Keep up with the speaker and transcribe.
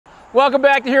Welcome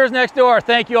back to Heroes Next Door.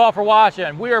 Thank you all for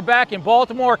watching. We are back in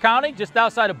Baltimore County, just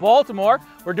outside of Baltimore.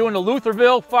 We're doing the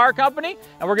Lutherville Fire Company,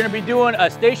 and we're going to be doing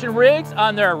a station rigs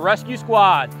on their rescue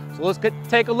squad. So let's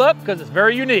take a look because it's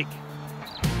very unique.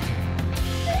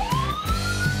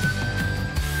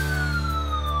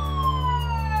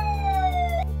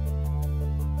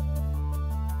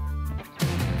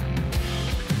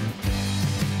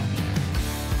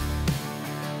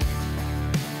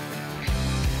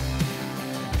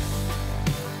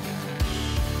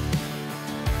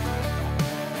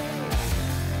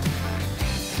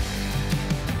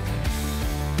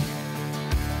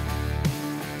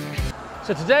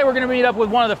 So today we're going to meet up with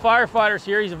one of the firefighters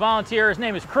here. He's a volunteer. His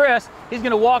name is Chris. He's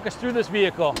going to walk us through this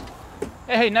vehicle.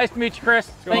 Hey, nice to meet you, Chris.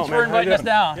 Thanks for inviting us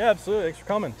down. Yeah, absolutely. Thanks for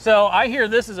coming. So I hear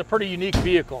this is a pretty unique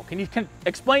vehicle. Can you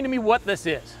explain to me what this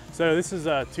is? So this is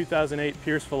a 2008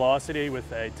 Pierce Velocity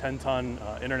with a 10-ton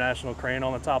international crane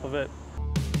on the top of it.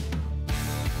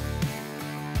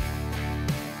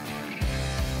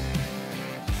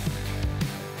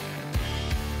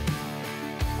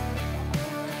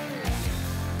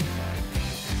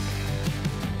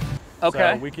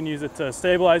 Okay. So we can use it to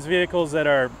stabilize vehicles that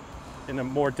are in a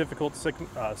more difficult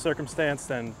circumstance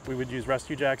than we would use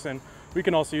rescue jacks in. We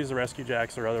can also use the rescue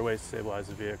jacks or other ways to stabilize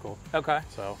the vehicle. Okay.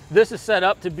 So this is set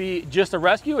up to be just a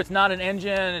rescue? It's not an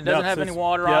engine? It doesn't have any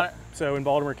water on it? So in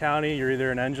Baltimore County, you're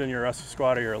either an engine, you're a rescue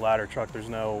squad, or you're a ladder truck. There's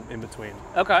no in between.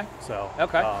 Okay. So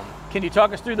okay. Can you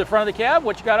talk us through the front of the cab?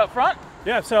 What you got up front?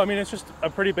 Yeah. So I mean, it's just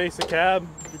a pretty basic cab.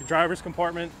 Driver's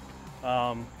compartment.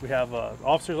 We have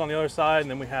officers on the other side,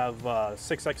 and then we have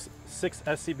six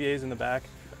SCBAs in the back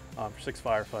for 6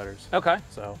 firefighters. Okay.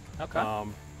 So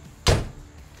okay.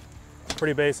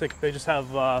 Pretty basic. They just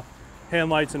have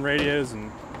hand lights and radios,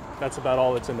 and that's about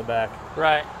all that's in the back.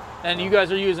 Right. And you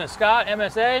guys are using a Scott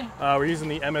MSA? We're using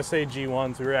the MSA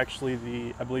G1s. We were actually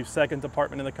the, I believe, 2nd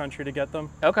department in the country to get them.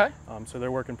 Okay. So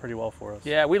they're working pretty well for us.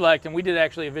 Yeah, we liked them. We did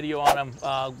actually a video on them.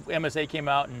 MSA came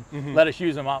out and let us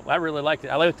use them. I really liked it.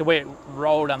 I liked the way it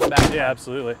rolled on the back. Yeah,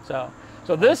 absolutely. So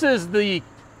this is the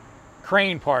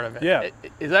crane part of it. Yeah.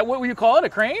 Is that what you call it, a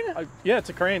crane? Yeah,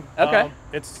 it's a crane. Okay.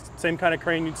 It's the same kind of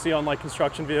crane you'd see on like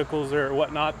construction vehicles or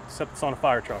whatnot, except it's on a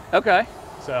fire truck. Okay.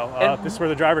 So this is where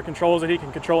the driver controls it. He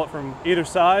can control it from either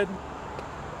side.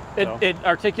 It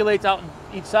articulates out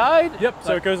each side? Yep,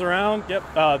 so it goes around. Yep,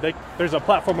 there's a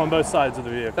platform on both sides of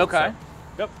the vehicle. Okay.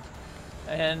 So, yep.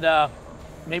 And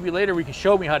maybe later we can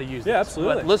show me how to use it. Yeah,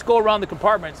 absolutely. But let's go around the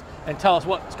compartments and tell us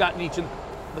what's got in each of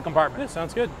the compartments. Yeah,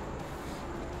 sounds good.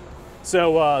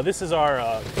 So this is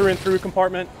our through and through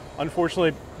compartment.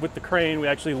 Unfortunately, with the crane, we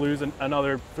actually lose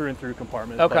another through and through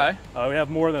compartment. Okay. But, we have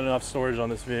more than enough storage on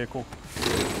this vehicle.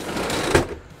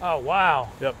 Oh, wow.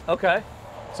 Yep. Okay.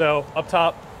 So up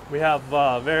top, we have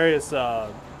various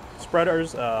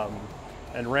spreaders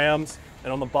and rams.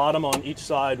 And on the bottom on each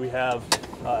side, we have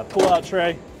a pull-out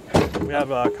tray. We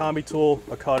have a combi tool,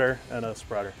 a cutter, and a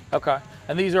spreader. Okay.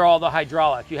 And these are all the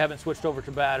hydraulic. You haven't switched over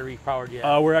to battery powered yet?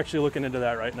 We're actually looking into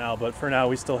that right now, but for now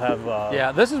we still have...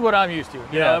 yeah, this is what I'm used to.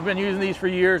 You know, I've been using these for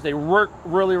years. They work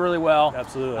really, really well.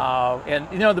 Absolutely. And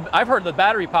you know, I've heard the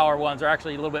battery power ones are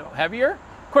actually a little bit heavier,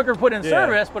 quicker to put in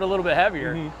service, but a little bit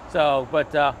heavier. So,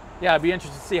 but yeah, I'd be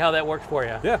interested to see how that works for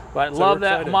you. Yeah. But love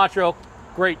that Matro,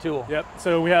 great tool. Yep.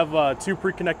 So we have 2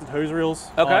 pre-connected hose reels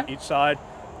on each side.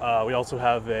 We also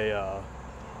have a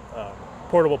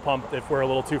portable pump if we're a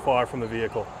little too far from the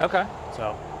vehicle. Okay.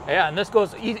 So. Yeah, and this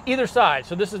goes either side.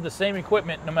 So this is the same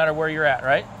equipment no matter where you're at,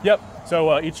 right? Yep.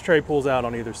 So each tray pulls out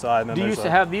on either side. And then do you used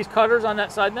to have these cutters on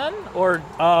that side then, or?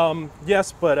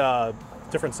 Yes, but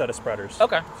different set of spreaders.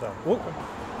 Okay. So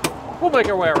we'll make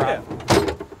our way around.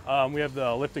 Yeah. We have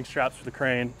the lifting straps for the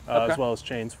crane, as well as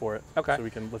chains for it. Okay. So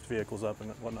we can lift vehicles up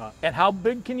and whatnot. And how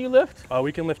big can you lift?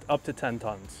 We can lift up to 10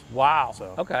 tons. Wow.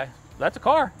 So. Okay. That's a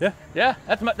car. Yeah. Yeah,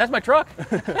 that's my truck.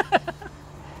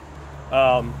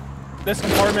 This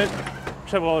compartment,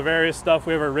 we have all the various stuff.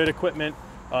 We have our RID equipment,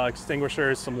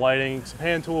 extinguishers, some lighting, some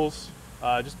hand tools,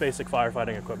 just basic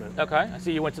firefighting equipment. Okay. I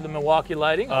see you went to the Milwaukee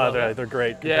lighting. They're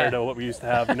great compared to what we used to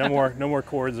have. No more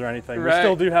cords or anything. Right. We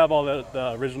still do have all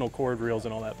the original cord reels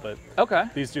and all that, but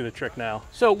these do the trick now.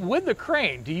 So with the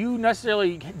crane, do you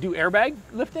necessarily do airbag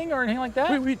lifting or anything like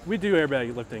that? We do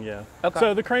airbag lifting, yeah. Okay.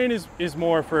 So the crane is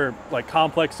more for like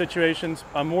complex situations.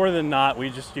 More than not,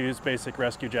 we just use basic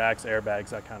rescue jacks, airbags,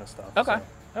 that kind of stuff. Okay.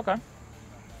 So. Okay.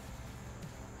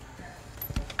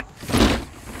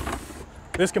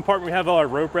 This compartment, we have all our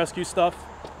rope rescue stuff.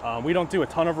 We don't do a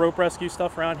ton of rope rescue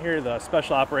stuff around here. The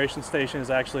special operations station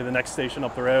is actually the next station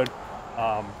up the road.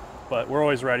 but we're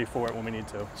always ready for it when we need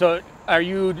to. So are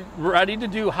you ready to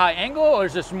do high angle, or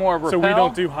is this more rappel? So we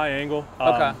don't do high angle.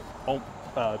 Okay.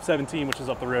 17, which is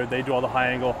up the road. They do all the high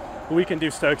angle. But we can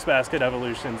do Stokes basket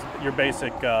evolutions, your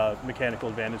basic mechanical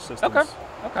advantage systems. Okay,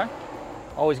 okay.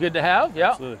 Always good to have,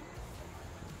 yeah. Absolutely.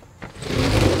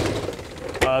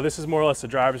 This is more or less the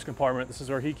driver's compartment. This is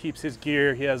where he keeps his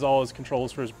gear. He has all his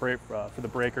controls for his for the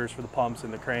breakers, for the pumps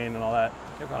and the crane and all that.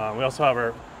 Okay. We also have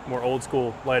our more old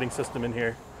school lighting system in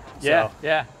here. Yeah,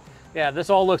 so. Yeah. This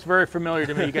all looks very familiar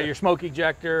to me. You got your smoke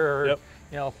ejector, or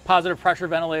you know, positive pressure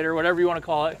ventilator, whatever you want to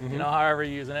call it. You know, however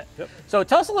you're using it. So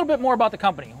tell us a little bit more about the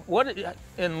company. What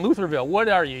in Lutherville? What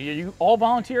are you? Are you all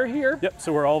volunteer here? Yep.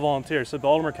 So we're all volunteers. So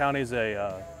Baltimore County is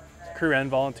a crew and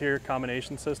volunteer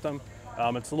combination system.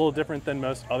 It's a little different than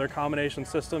most other combination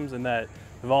systems in that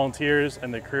the volunteers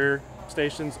and the career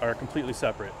stations are completely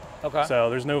separate. Okay.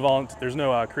 So there's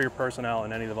no career personnel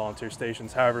in any of the volunteer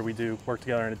stations. However, we do work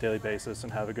together on a daily basis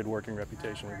and have a good working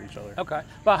reputation with each other. Okay.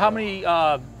 About how many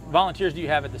volunteers do you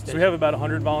have at the station? So we have about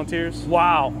 100 volunteers.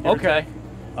 Wow. Okay.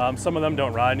 Some of them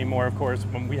don't ride anymore, of course.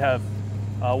 When we have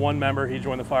one member, he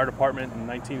joined the fire department in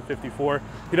 1954.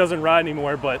 He doesn't ride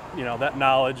anymore, but you know, that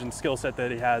knowledge and skill set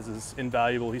that he has is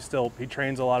invaluable. He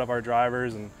trains a lot of our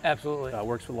drivers and absolutely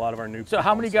works with a lot of our new people. So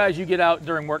how many guys you get out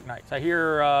during work nights? I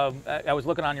hear, I was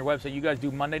looking on your website, you guys do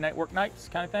Monday night work nights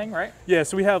kind of thing, right? Yeah,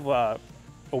 so we have a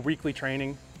weekly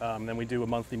training, then we do a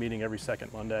monthly meeting every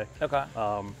second Monday. Okay.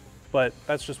 But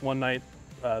that's just one night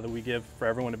that we give for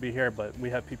everyone to be here, but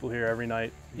we have people here every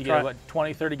night. You get what,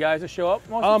 20, 30 guys that show up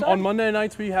most of the time? On Monday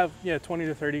nights we have 20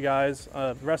 to 30 guys.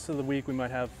 The rest of the week we might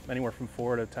have anywhere from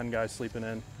 4 to 10 guys sleeping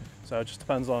in. So it just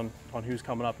depends on who's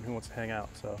coming up and who wants to hang out.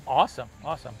 So awesome.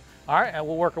 All right, and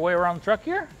we'll work our way around the truck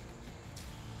here.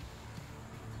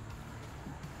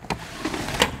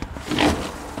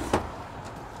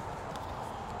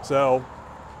 So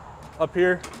up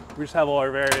here we just have all our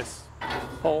various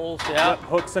poles,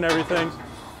 hooks and everything,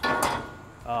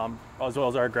 as well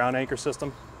as our ground anchor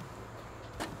system.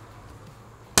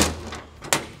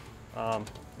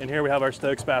 In here we have our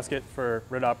Stokes basket for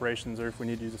RIT operations, or if we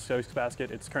need to use a Stokes basket.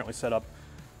 It's currently set up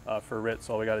for RIT,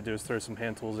 so all we got to do is throw some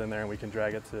hand tools in there and we can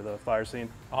drag it to the fire scene.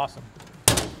 Awesome.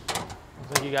 Looks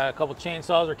like you got a couple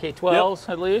chainsaws or K12s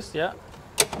at least, yeah.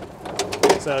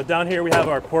 So down here we have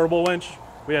our portable winch.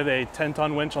 We have a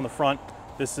 10-ton winch on the front.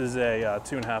 This is a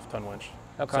 2.5-ton winch.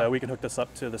 Okay. So we can hook this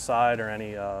up to the side or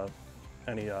any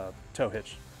tow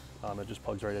hitch. It just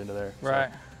plugs right into there.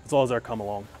 Right. So, as well as our come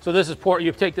along. So this is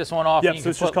you take this one off. Yep, so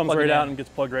this just comes right out and gets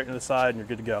plugged right into the side and you're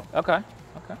good to go. Okay.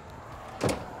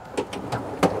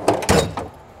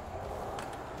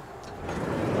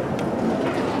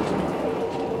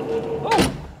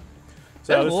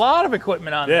 So there's a lot of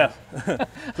equipment on this.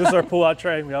 This is our pull-out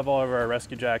tray. We have all of our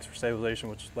rescue jacks for stabilization,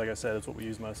 which, like I said, is what we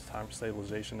use most of the time for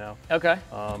stabilization now. Okay.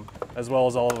 As well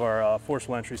as all of our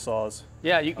forceful entry saws.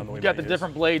 Yeah, you got the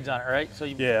different blades on it, right? So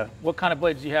what kind of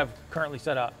blades do you have currently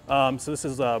set up? So this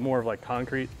is more of like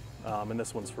concrete, and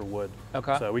this one's for wood.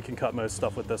 Okay. So we can cut most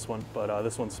stuff with this one, but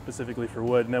this one's specifically for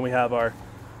wood. And then we have our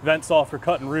vent saw for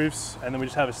cutting roofs, and then we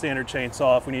just have a standard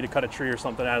chainsaw if we need to cut a tree or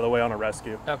something out of the way on a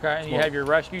rescue. Okay, and you have your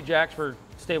rescue jacks for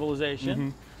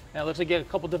stabilization. And it looks like you have a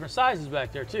couple different sizes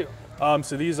back there too.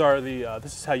 So these are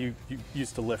this is how you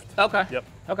used to lift. Okay. Yep.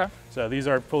 Okay. So these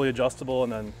are fully adjustable,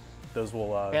 and then those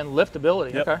will and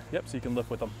liftability. Yep. Okay. Yep. So you can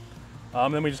lift with them.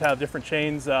 Then we just have different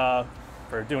chains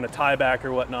for doing a tie back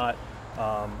or whatnot.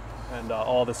 And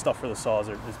all this stuff for the saws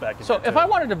is back in here. So if I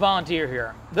wanted to volunteer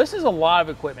here, this is a lot of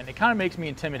equipment. It kind of makes me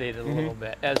intimidated a little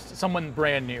bit as someone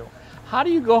brand new. How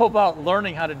do you go about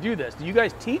learning how to do this? Do you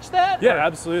guys teach that? Yeah,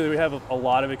 absolutely. We have a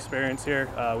lot of experience here.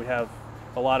 We have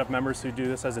a lot of members who do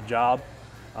this as a job.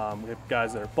 We have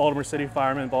guys that are Baltimore City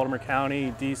firemen, Baltimore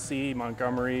County, DC,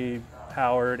 Montgomery,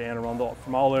 Howard, Anne Arundel,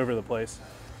 from all over the place.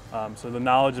 So the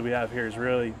knowledge that we have here is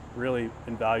really, really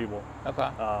invaluable. Okay.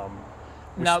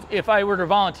 Now, if I were to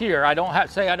volunteer, I don't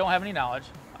have any knowledge.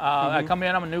 I come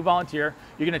in, I'm a new volunteer.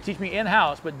 You're going to teach me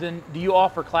in-house, but then do you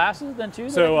offer classes then too?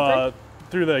 So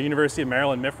through the University of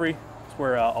Maryland, MIFRE, it's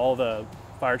where all the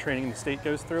fire training in the state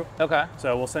goes through. Okay.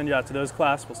 So we'll send you out to those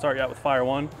classes. We'll start you out with Fire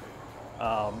 1.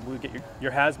 We'll get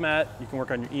your hazmat. You can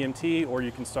work on your EMT, or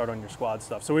you can start on your squad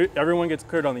stuff. So everyone gets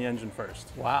cleared on the engine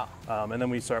first. Wow. And then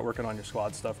we start working on your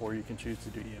squad stuff, or you can choose to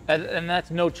do EMT. And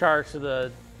that's no charge to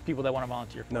the people that want to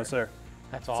volunteer for it? No, sir.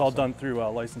 That's awesome. It's all done through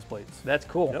license plates. That's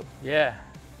cool. Yep. Yeah.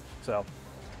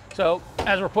 So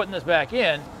as we're putting this back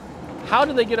in, how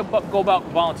do they go about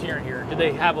volunteering here? Do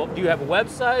you have a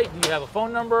website? Do you have a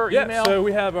phone number, email? Yeah, so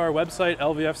we have our website,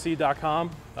 LVFC.com.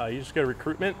 You just go to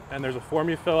recruitment, and there's a form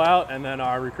you fill out, and then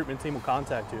our recruitment team will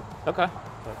contact you. Okay.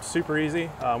 So it's super easy.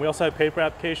 We also have paper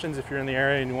applications. If you're in the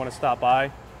area and you want to stop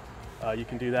by, you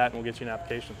can do that, and we'll get you an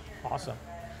application. Awesome.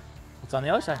 What's on the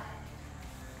other side?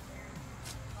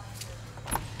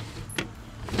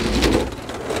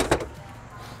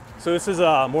 So this is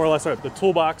more or less the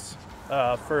toolbox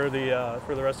for the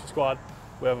rescue squad.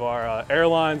 We have our air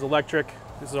lines, electric.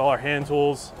 This is all our hand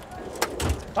tools.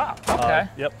 Wow. Okay.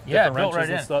 Yep. Yeah, different built right wrenches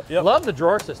and in. stuff. Yep. Love the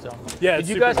drawer system. Yeah. Did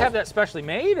you guys have that specially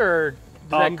made, or did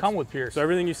that come with Pierce? So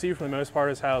everything you see for the most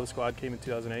part is how the squad came in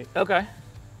 2008. Okay.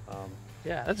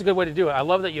 Yeah, that's a good way to do it. I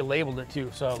love that you labeled it too.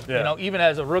 So yeah. you know, even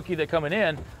as a rookie that coming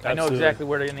in, I know exactly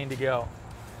where they need to go.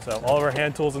 So all of our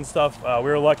hand tools and stuff. We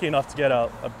were lucky enough to get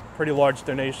a pretty large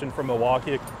donation from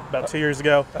Milwaukee about 2 years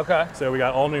ago. Okay. So we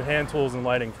got all new hand tools and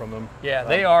lighting from them. Yeah,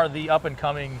 they are the up and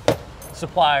coming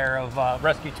supplier of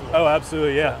rescue tools. Oh,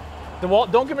 absolutely, yeah.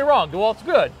 DeWalt, don't get me wrong, DeWalt's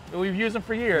good. We've used them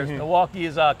for years. Milwaukee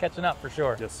is catching up for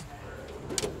sure. Yes.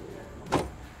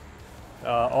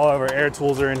 All of our air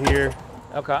tools are in here.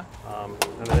 Okay.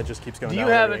 And then it just keeps going. Do you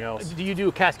have Do you do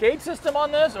a cascade system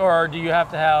on this, or do you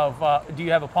have to have? Do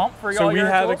you have a pump for all your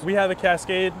tools? So we have a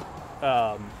cascade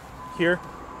here.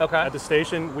 Okay. At the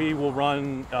station, we will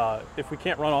run. If we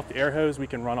can't run off the air hose, we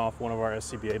can run off one of our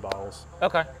SCBA bottles.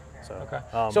 Okay.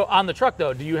 So on the truck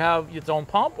though, do you have its own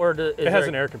pump, or it has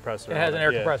an air compressor? It has an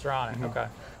air compressor on it. Okay.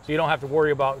 So you don't have to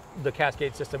worry about the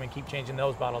cascade system and keep changing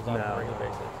those bottles on a regular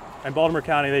basis. In Baltimore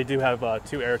County, they do have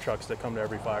 2 air trucks that come to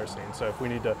every fire scene. So if we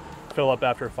need to fill up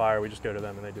after a fire, we just go to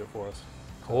them and they do it for us.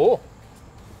 Cool.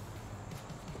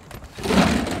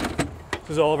 This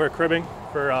is all of our cribbing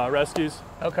for rescues.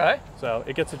 Okay. So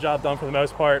it gets the job done for the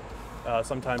most part.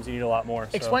 Sometimes you need a lot more.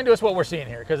 Explain to us what we're seeing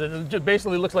here, because it just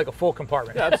basically looks like a full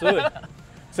compartment. Yeah, absolutely.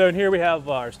 So in here we have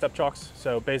our step chalks,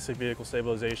 so basic vehicle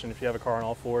stabilization if you have a car on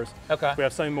all fours. Okay. We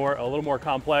have something a little more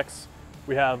complex.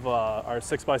 We have our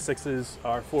 6x6s,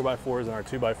 our 4x4s, and our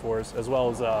 2x4s, as well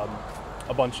as a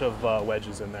bunch of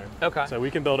wedges in there. Okay. So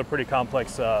we can build a pretty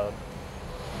complex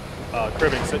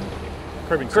cribbing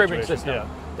system. Yeah.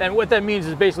 And what that means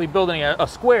is basically building a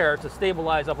square to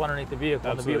stabilize up underneath the vehicle.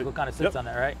 Absolutely. And the vehicle kind of sits on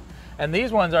there, right? And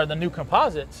these ones are the new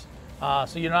composites,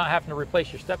 so you're not having to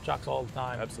replace your step chocks all the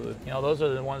time. Absolutely. You know, those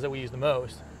are the ones that we use the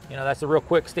most. You know, that's the real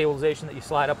quick stabilization that you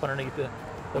slide up underneath the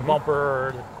bumper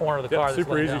or the corner of the car.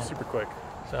 Super easy, super quick.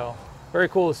 So, very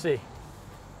cool to see.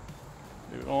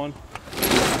 Move on.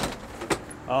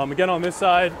 Again, on this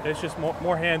side, it's just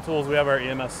more hand tools. We have our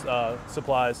EMS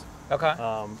supplies. Okay.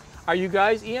 Are you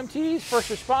guys EMTs,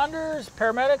 first responders,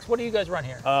 paramedics? What do you guys run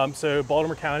here? So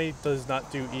Baltimore County does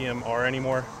not do EMR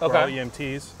anymore for all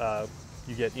EMTs.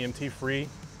 You get EMT free,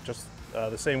 just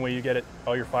the same way you get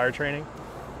all your fire training.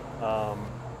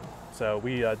 So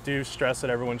we do stress that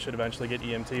everyone should eventually get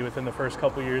EMT within the first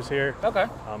couple years here. Okay.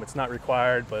 It's not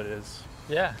required, but it is.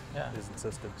 It is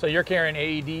insisted. So you're carrying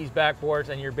AEDs, backboards,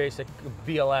 and your basic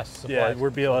BLS supplies. Yeah, we're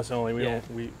BLS only.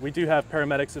 We do have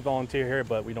paramedics that volunteer here,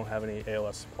 but we don't have any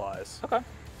ALS supplies. Okay.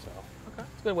 So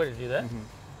it's a good way to do that.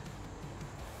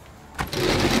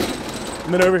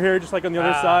 And then over here, just like on the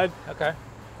other side,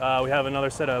 we have another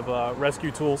set of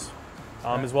rescue tools,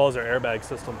 as well as our airbag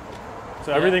system.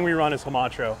 So everything we run is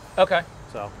Hamatro. Okay.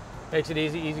 So makes it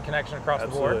easy connection across the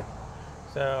board.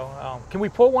 So can we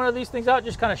pull one of these things out,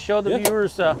 just kind of show the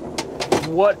viewers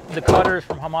what the cutters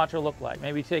from Hamatro look like?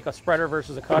 Maybe take a spreader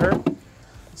versus a cutter.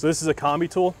 So this is a combi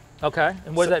tool. Okay,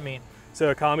 and what does that mean?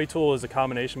 So a combi tool is a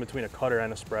combination between a cutter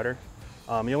and a spreader.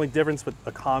 The only difference with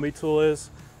a combi tool is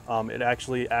it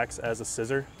actually acts as a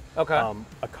scissor. Okay.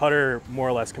 A cutter more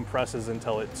or less compresses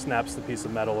until it snaps the piece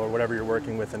of metal or whatever you're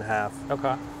working with in half.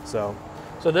 Okay. So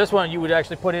this one you would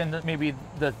actually put in maybe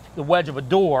the wedge of a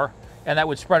door, and that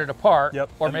would spread it apart. Yep.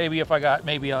 Or maybe if I got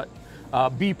maybe a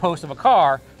B post of a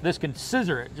car, this can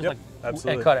scissor it, just like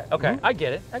absolutely. and cut it. Okay, I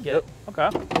get it. Okay.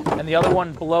 And the other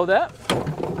one below that?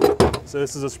 So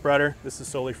this is a spreader. This is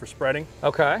solely for spreading.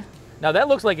 Okay. Now that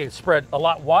looks like it's spread a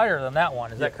lot wider than that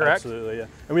one. Is that correct? Absolutely, yeah.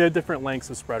 And we have different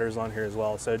lengths of spreaders on here as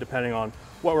well. So depending on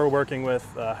what we're working with,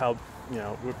 how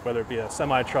whether it be a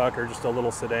semi truck or just a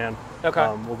little sedan,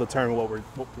 we'll determine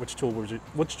which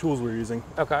tools we're using.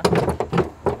 Okay.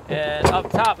 And up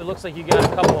top, it looks like you got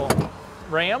a couple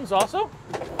rams also.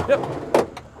 Yep.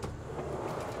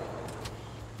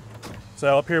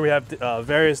 So up here we have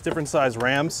various different size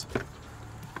rams.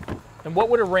 And what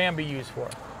would a ram be used for?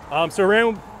 So a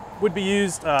ram would be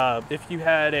used if you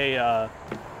had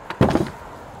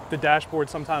the dashboard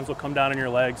sometimes will come down on your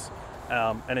legs,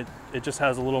 and it just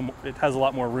has a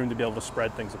lot more room to be able to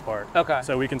spread things apart. Okay.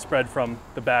 So we can spread from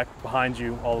the back behind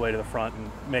you all the way to the front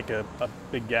and make a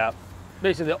big gap.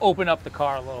 Basically open up the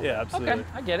car a little bit. Yeah, absolutely. Okay,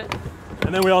 I get it.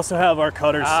 And then we also have our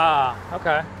cutters.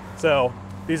 Okay. So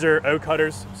these are O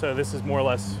cutters. So this is more or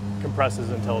less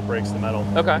compresses until it breaks the metal.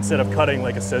 Okay. Instead of cutting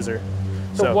like a scissor.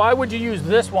 So why would you use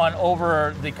this one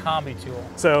over the combi tool?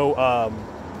 So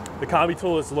the combi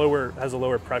tool is has a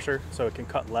lower pressure, so it can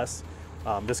cut less.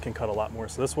 This can cut a lot more.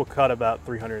 So this will cut about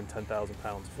 310,000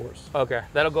 pounds of force. Okay,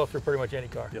 that'll go through pretty much any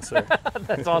car. Yes, sir.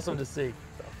 That's awesome to see.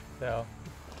 So,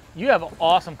 you have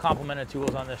awesome complement of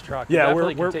tools on this truck. Yeah,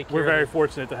 we're very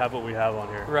fortunate to have what we have on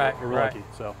here. Right, we're lucky.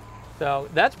 So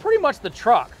that's pretty much the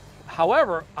truck.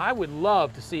 However, I would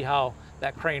love to see how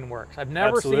that crane works. I've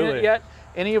never seen it yet.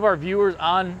 Any of our viewers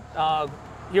on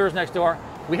Heroes Next Door,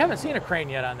 we haven't seen a crane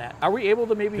yet on that. Are we able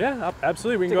to maybe? Yeah,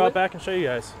 absolutely. We can go out back and show you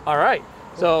guys. All right.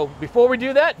 So before we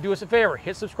do that, do us a favor,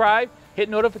 hit subscribe, hit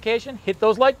notification, hit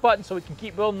those like buttons so we can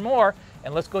keep building more,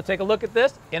 and let's go take a look at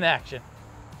this in action.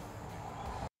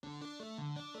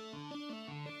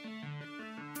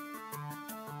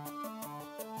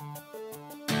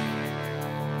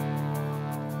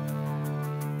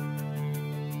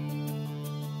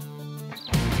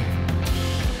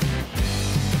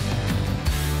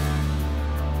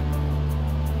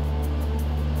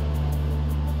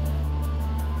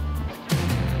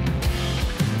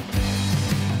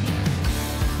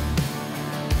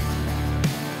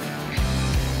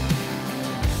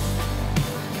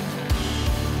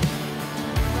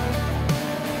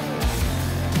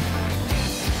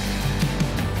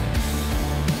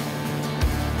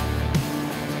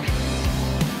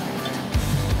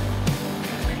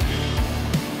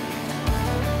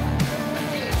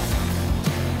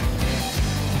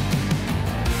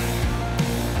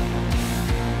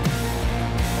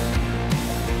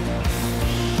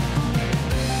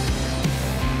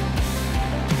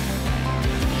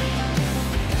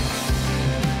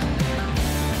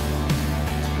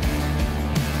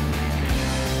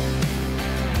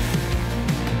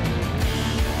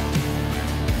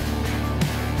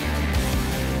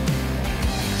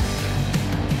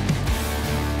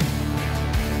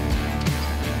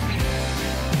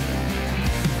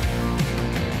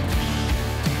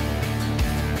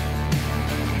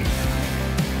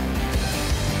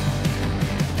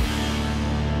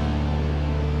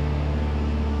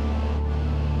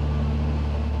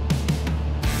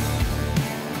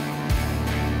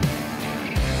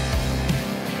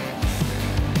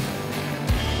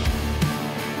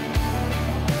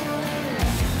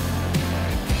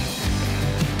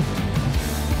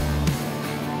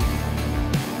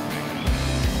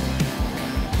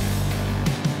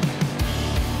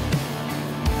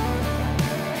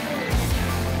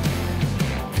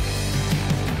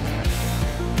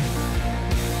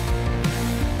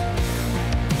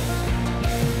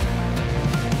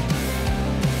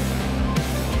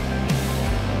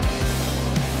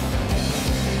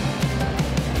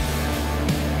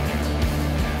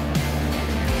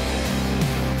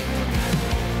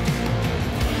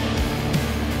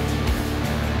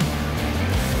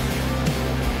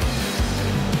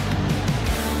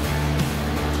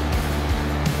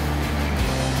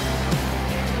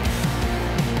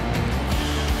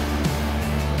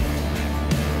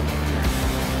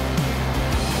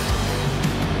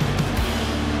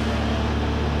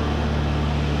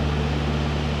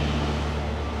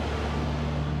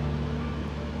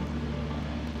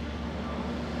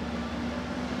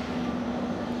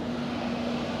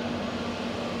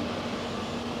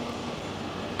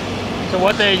 So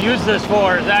what they use this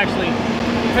for is actually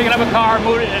picking up a car,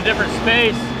 moving it in a different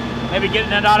space, maybe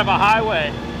getting it out of a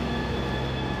highway,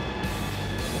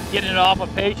 getting it off a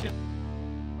patient,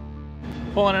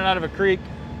 pulling it out of a creek.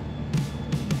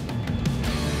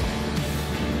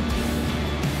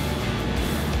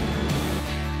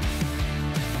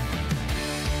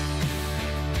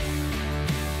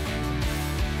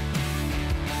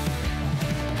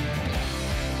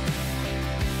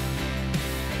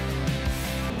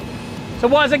 So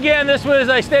once again, this was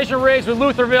a Station Rigs with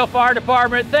Lutherville Fire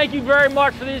Department. Thank you very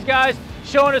much for these guys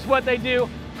showing us what they do,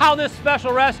 how this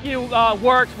special rescue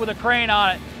works with a crane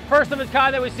on it. First of its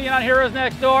kind that we've seen on Heroes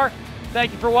Next Door.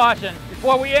 Thank you for watching.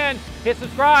 Before we end, hit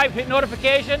subscribe, hit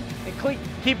notification, and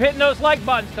keep hitting those like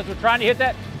buttons because we're trying to hit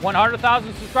that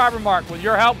 100,000 subscriber mark. With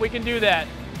your help, we can do that.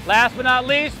 Last but not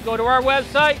least, go to our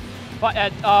website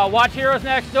at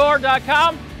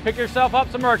watchheroesnextdoor.com. Pick yourself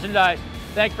up some merchandise.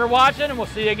 Thanks for watching, and we'll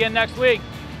see you again next week.